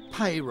how many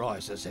pay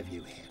rises have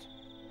you had?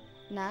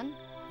 None.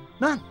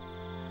 None?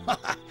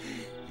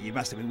 You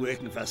must have been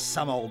working for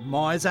some old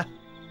miser.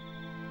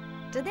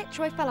 Did that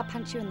Troy fella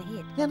punch you in the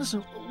head? Now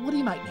listen, what do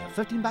you make now?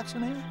 $15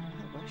 an hour?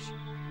 I wish.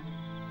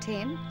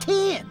 10.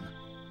 10?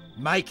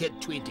 Make it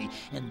 20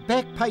 and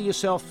back pay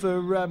yourself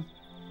for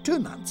 2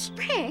 months.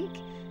 Frank,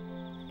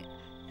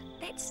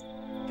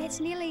 that's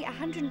nearly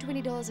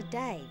 $120 a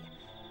day.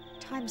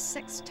 Times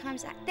 6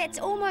 times 8. That's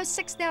almost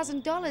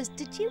 $6,000.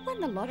 Did you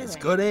win the lottery? As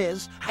good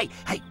as. Hey,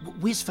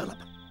 where's Philip?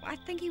 I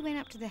think he went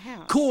up to the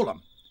house. Call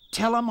him.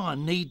 Tell him I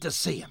need to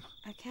see him.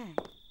 Okay.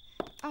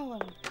 Oh,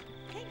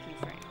 thank you,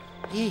 Frank.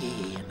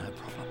 Yeah, no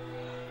problem.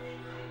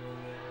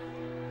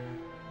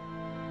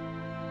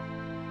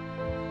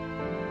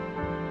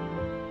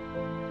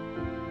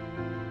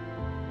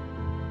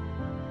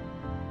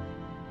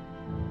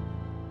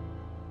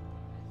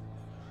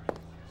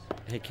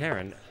 Hey,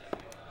 Karen.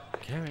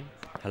 Karen,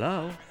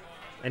 hello?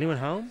 Anyone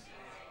home?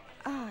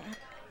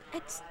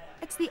 It's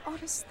the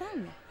oddest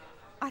thing.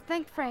 I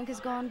think Frank has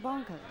gone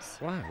bonkers.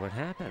 Why? What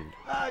happened?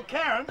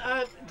 Karen,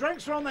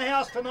 drinks are on the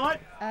house tonight.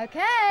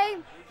 Okay.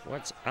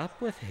 What's up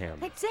with him?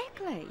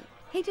 Exactly.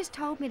 He just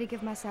told me to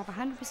give myself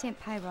 100%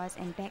 pay rise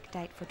and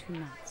backdate for 2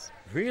 months.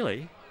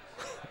 Really?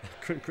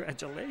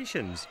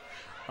 Congratulations.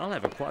 I'll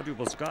have a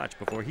quadruple scotch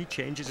before he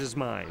changes his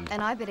mind.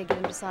 And I better get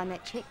him to sign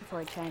that cheque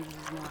before he changes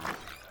his mind.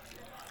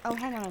 Oh,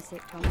 hang on a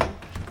sec, Thompson.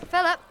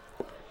 Philip!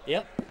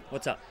 Yep,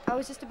 what's up? I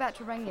was just about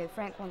to ring you.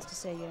 Frank wants to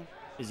see you.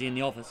 Is he in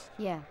the office?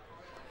 Yeah.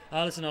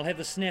 Listen, I'll have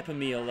the snapper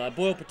meal.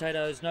 Boiled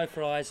potatoes, no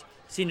fries.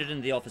 Send it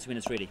into the office when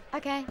it's ready.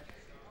 Okay.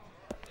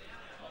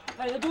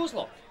 Hey, the door's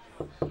locked.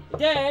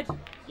 Dad,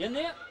 you in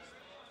there?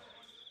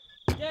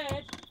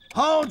 Dad?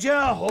 Hold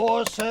your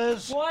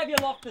horses. Why have you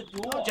locked the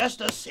door? Oh,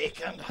 just a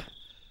second.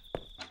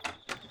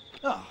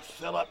 Oh,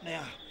 Philip,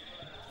 now.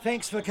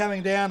 Thanks for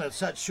coming down at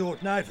such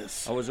short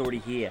notice. I was already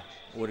here,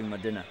 ordering my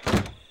dinner.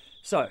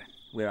 So,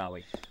 where are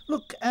we?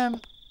 Look,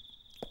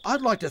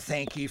 I'd like to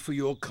thank you for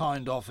your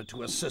kind offer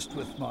to assist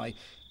with my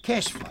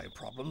cash flow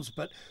problems,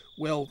 but,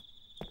 well,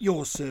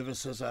 your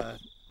services are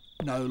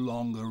no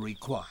longer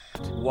required.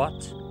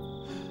 What?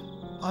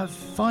 I've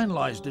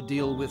finalised a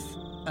deal with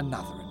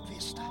another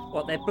investor.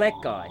 What, that black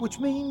guy? Which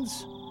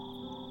means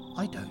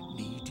I don't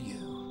need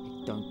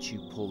you. Don't you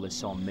pull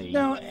this on me.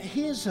 Now,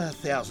 here's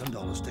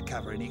 $1,000 to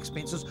cover any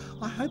expenses.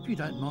 I hope you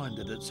don't mind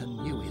that it's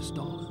in US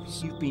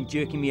dollars. You've been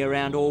jerking me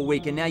around all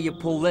week and now you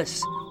pull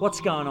this.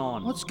 What's going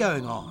on? What's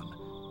going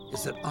on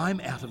is that I'm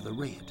out of the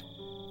red.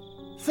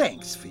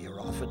 Thanks for your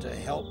offer to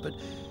help, but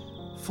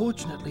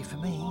fortunately for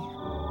me,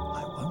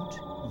 I won't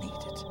need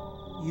it.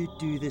 You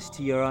do this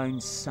to your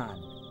own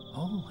son.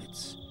 Oh,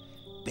 it's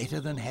better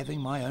than having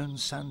my own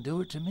son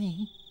do it to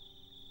me.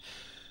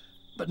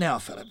 But now,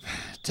 Philip,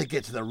 to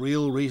get to the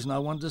real reason I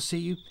wanted to see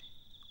you,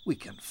 we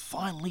can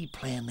finally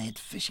plan that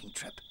fishing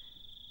trip.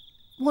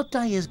 What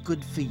day is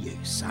good for you,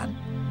 son?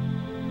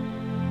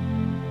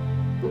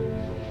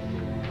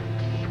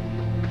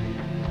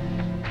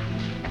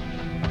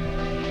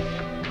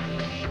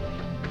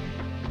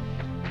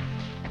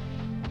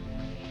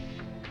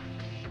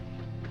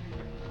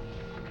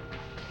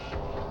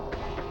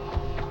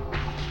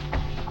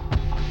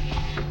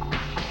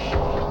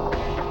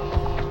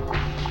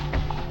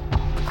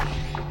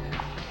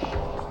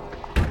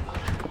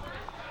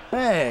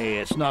 Hey,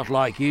 it's not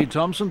like you,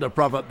 Thompson, to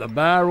prop up the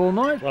bar all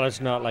night. Well,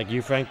 it's not like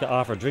you, Frank, to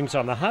offer drinks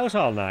on the house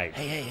all night.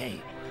 Hey.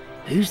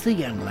 Who's the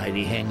young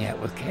lady hanging out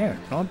with Karen?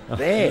 Not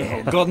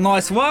bad. Got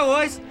nice white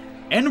eyes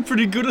and a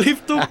pretty good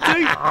lift up too.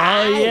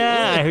 Oh,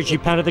 yeah, I heard she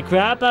pounded the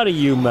crap out of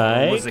you,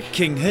 mate. I was a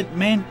king hit,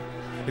 man.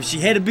 If she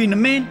had been a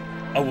man,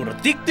 I would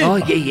have dicked her. Oh,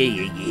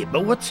 yeah.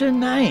 But what's her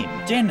name?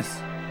 Janet.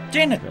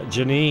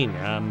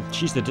 Janine.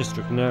 She's the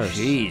district nurse.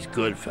 She's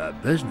good for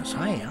business.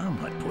 Hey, I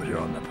might put her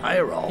on the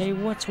payroll. Hey,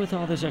 what's with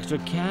all this extra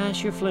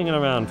cash you're flinging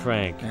around,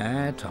 Frank?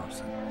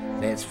 Thompson,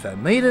 that's for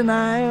me to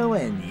know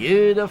and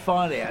you to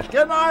find out.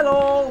 Good night,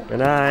 all. Good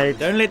night.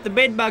 Don't let the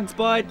bed bugs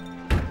bite.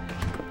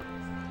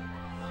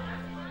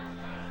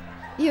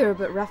 You were a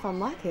bit rough on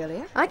Mike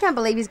earlier. I can't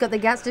believe he's got the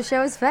guts to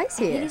show his face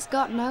here. He's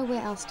got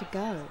nowhere else to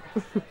go.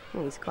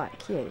 Well, he's quite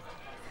cute.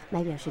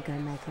 Maybe I should go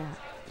and make out.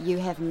 You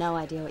have no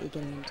idea what you're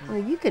getting into.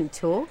 Well, you can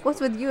talk.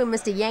 What's with you and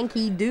Mr.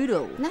 Yankee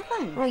Doodle?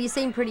 Nothing. Well, you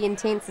seem pretty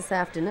intense this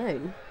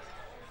afternoon.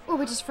 Well,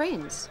 we're just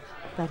friends.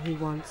 But he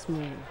wants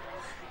more.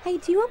 Hey,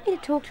 do you want me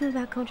to talk to him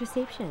about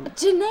contraception?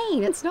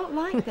 Janine, it's not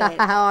like that.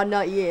 Oh,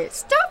 not yet.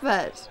 Stop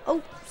it.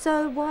 Oh,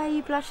 so why are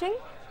you blushing?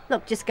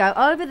 Look, just go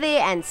over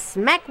there and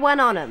smack one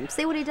on him.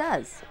 See what he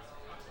does.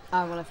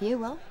 Oh, well, if you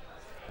will.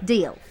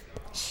 Deal.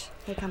 Shh,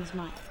 here comes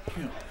Mike.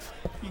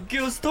 You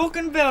girls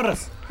talking about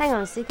us. Hang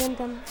on a second.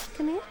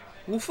 Come here.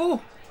 What for?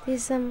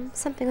 There's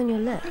something on your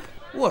lip.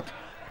 What?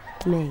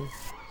 Me.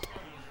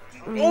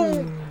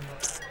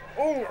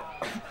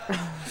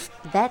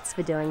 That's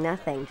for doing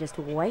nothing. Just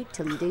wait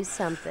till you do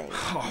something.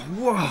 Oh,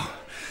 whoa.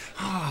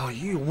 Oh,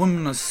 you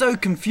women are so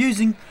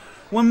confusing.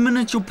 1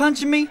 minute you're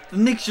punching me, the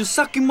next you're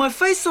sucking my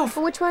face off.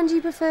 Which one do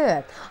you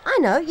prefer? I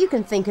know, you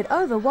can think it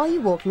over while you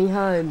walk me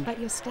home. But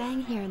you're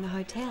staying here in the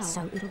hotel.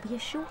 So it'll be a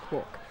short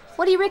walk.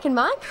 What do you reckon,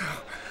 Mike?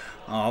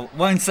 I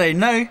won't say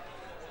no.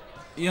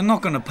 You're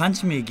not going to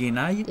punch me again,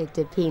 are you? It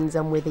depends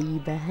on whether you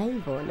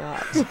behave or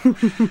not.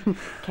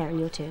 Karen,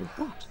 your turn.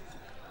 What?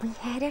 We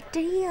had a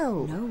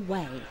deal. No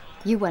way.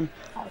 You win.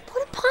 Oh,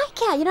 put a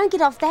pike out. You don't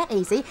get off that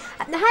easy.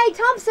 Hey,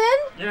 Thompson.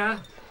 Yeah?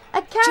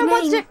 Karen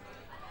wants to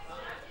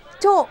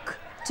talk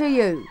to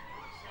you.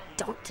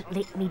 Don't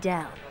let me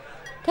down.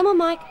 Come on,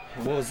 Mike.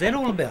 What was that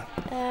all about?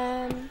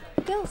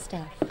 Girl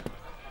stuff.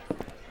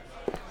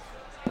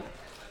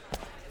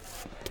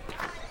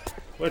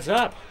 What's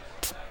up?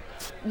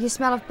 You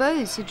smell of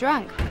booze. You're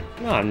drunk.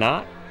 No, I'm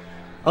not.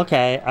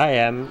 Okay, I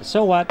am.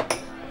 So what?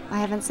 I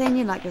haven't seen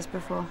you like this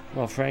before.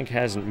 Well, Frank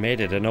hasn't made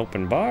it an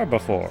open bar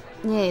before.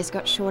 Yeah, he's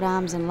got short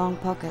arms and long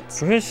pockets.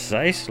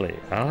 Precisely.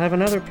 I'll have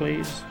another,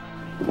 please.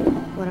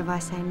 What if I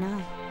say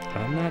no?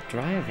 I'm not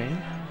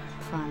driving.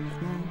 Fine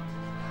with me.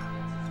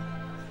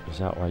 Is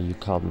that why you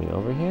called me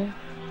over here?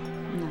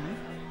 No.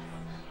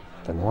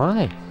 Then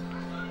why?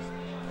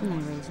 No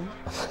reason.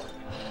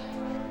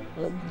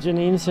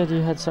 Janine said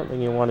you had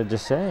something you wanted to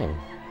say.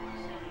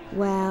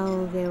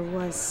 Well, there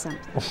was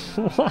something.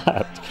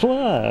 What? Come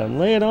on,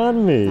 lay it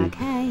on me.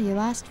 Okay, you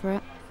asked for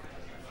it.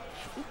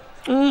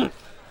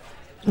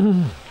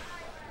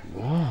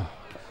 Whoa.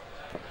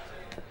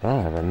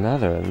 I'll have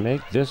another and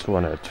make this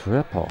one a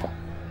triple.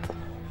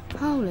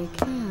 Holy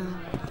cow.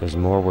 There's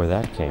more where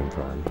that came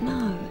from.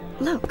 No,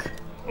 look.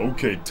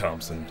 Okay,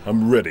 Thompson,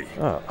 I'm ready.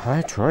 Oh,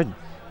 hi, Troy.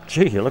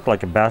 Gee, you look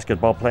like a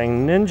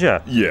basketball-playing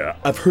ninja. Yeah,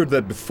 I've heard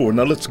that before.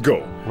 Now let's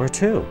go. Where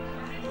to?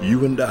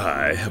 You and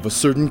I have a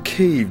certain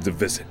cave to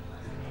visit.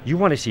 You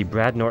want to see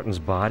Brad Norton's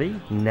body?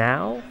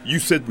 Now? You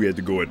said we had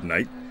to go at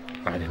night.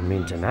 I didn't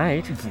mean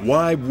tonight.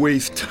 Why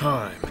waste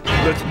time?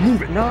 Let's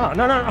move it. No,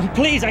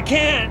 please, I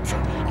can't.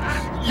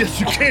 Yes,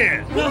 you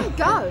can. Let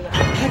go.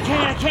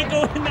 I can't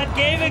go in that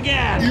cave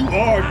again. You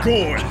are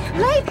going.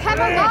 Leave him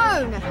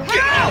alone.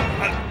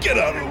 Help! Get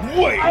out of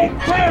the way. Oh,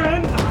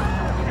 Karen!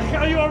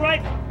 Are you all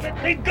right?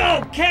 Let me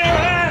go,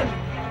 Karen!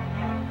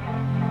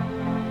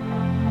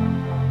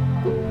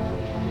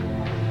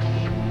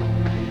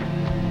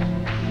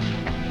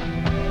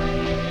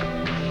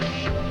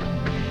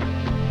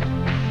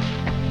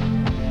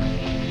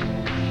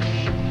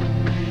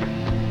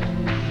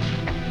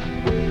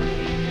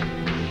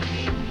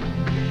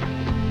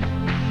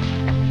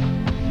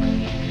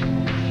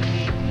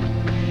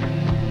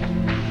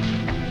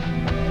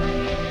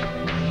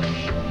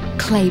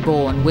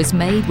 Claiborne was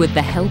made with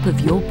the help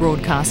of your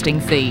broadcasting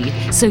fee,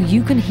 so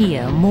you can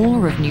hear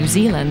more of New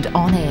Zealand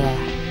on air.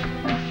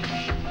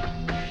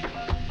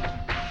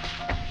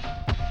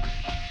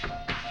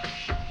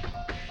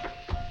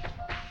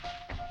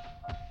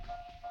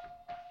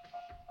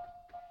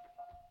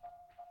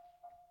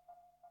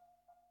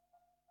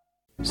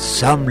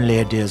 Some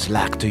ladies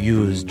like to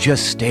use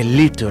just a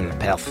little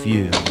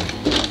perfume.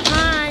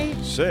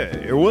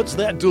 Say, what's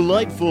that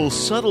delightful,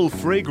 subtle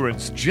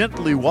fragrance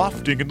gently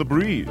wafting in the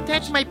breeze?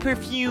 That's my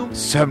perfume.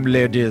 Some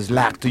ladies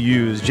like to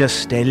use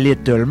just a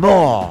little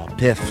more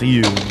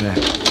perfume.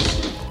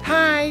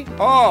 Hi.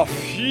 Oh,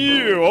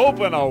 phew,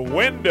 open a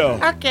window.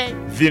 Okay.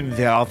 Then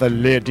there are the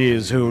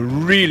ladies who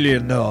really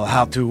know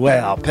how to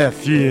wear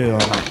perfume.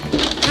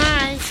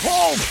 Hi.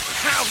 Oh,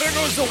 there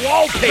goes the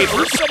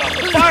wallpaper. Set up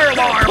the fire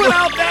alarm. Put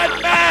out that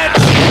match.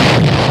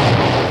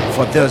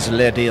 For those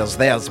ladies,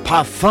 there's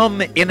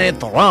Parfum in a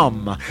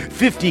Drum.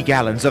 50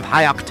 gallons of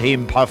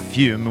high-octane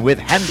perfume with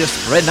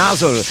hand-spray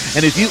nozzle.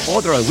 And if you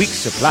order a week's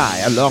supply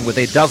along with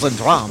a dozen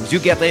drums, you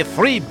get a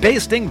free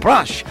basting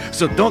brush.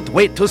 So don't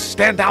wait to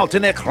stand out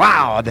in a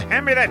crowd.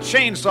 Hand me that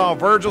chainsaw,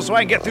 Virgil, so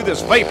I can get through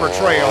this vapor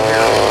trail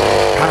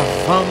here.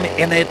 Parfum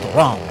in a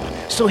Drum.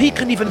 So he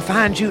can even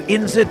find you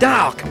in the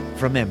dark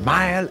from a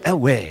mile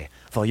away.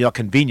 For your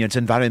convenience,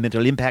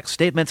 environmental impact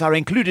statements are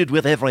included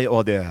with every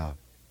order.